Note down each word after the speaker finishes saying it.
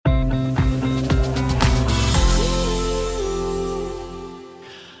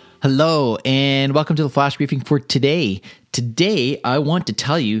Hello, and welcome to the Flash Briefing for today. Today, I want to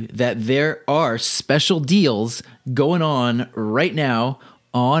tell you that there are special deals going on right now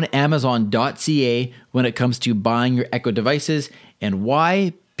on Amazon.ca when it comes to buying your Echo devices. And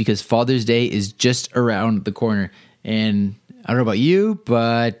why? Because Father's Day is just around the corner. And I don't know about you,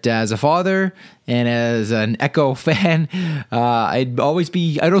 but as a father and as an Echo fan, I'd only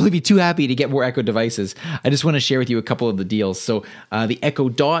be too happy to get more Echo devices. I just want to share with you a couple of the deals. So the Echo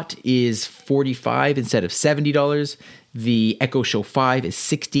Dot is $45 instead of $70. The Echo Show 5 is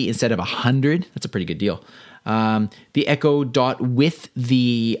 $60 instead of $100. That's a pretty good deal. The Echo Dot with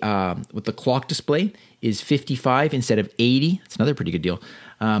the clock display is $55 instead of $80. That's another pretty good deal.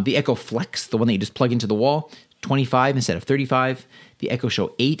 The Echo Flex, the one that you just plug into the wall, $25 instead of $35. The Echo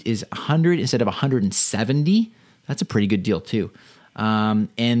Show 8 is $100 instead of $170. That's a pretty good deal too.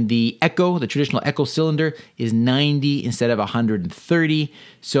 And the Echo, the traditional Echo cylinder, is $90 instead of $130.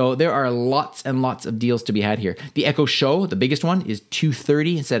 So there are lots and lots of deals to be had here. The Echo Show, the biggest one, is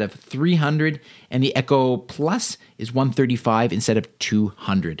 $230 instead of $300. And the Echo Plus is $135 instead of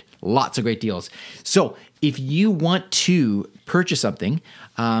 $200. Lots of great deals. So if you want to purchase something,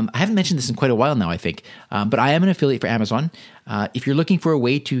 I haven't mentioned this in quite a while now, I think, but I am an affiliate for Amazon. If you're looking for a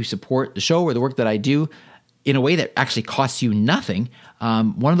way to support the show or the work that I do in a way that actually costs you nothing,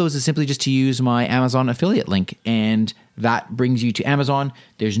 one of those is simply just to use my Amazon affiliate link, and that brings you to Amazon.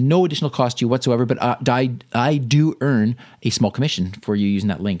 There's no additional cost to you whatsoever, but I do earn a small commission for you using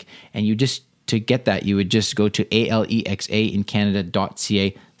that link. And to get that, you would just go to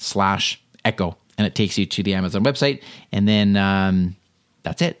alexaincanada.ca/echo, and it takes you to the Amazon website, and then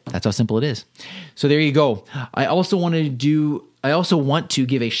that's it. That's how simple it is. So there you go. I also want to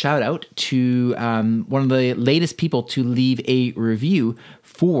give a shout out to one of the latest people to leave a review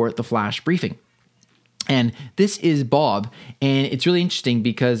for the Flash Briefing. And this is Bob, and it's really interesting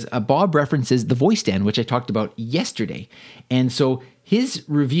because Bob references the voice stand, which I talked about yesterday. And so his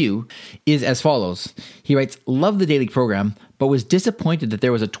review is as follows. He writes, "Love the daily program, but was disappointed that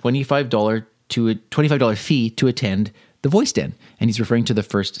there was a $25 fee to attend the voice stand." And he's referring to the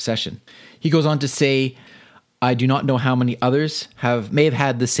first session. He goes on to say, "I do not know how many others may have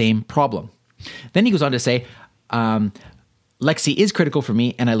had the same problem." Then he goes on to say, "Lexi is critical for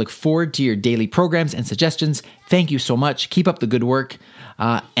me, and I look forward to your daily programs and suggestions. Thank you so much. Keep up the good work."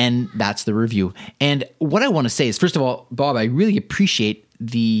 And that's the review. And what I want to say is, first of all, Bob, I really appreciate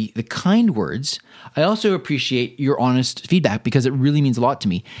the kind words. I also appreciate your honest feedback because it really means a lot to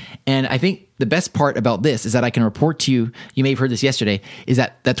me. And I think the best part about this is that I can report to you, you may have heard this yesterday, is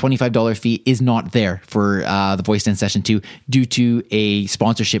that $25 fee is not there for the Voice Stand Session 2 due to a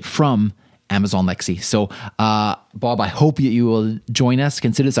sponsorship from Amazon Lexi. So, Bob, I hope that you will join us.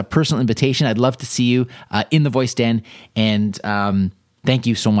 Consider this a personal invitation. I'd love to see you in the Voice Stand, and thank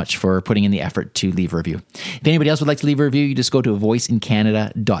you so much for putting in the effort to leave a review. If anybody else would like to leave a review, you just go to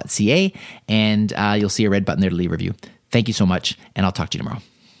voiceincanada.ca, and you'll see a red button there to leave a review. Thank you so much, and I'll talk to you tomorrow.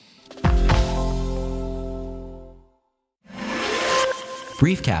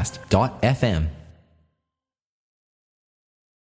 Briefcast.fm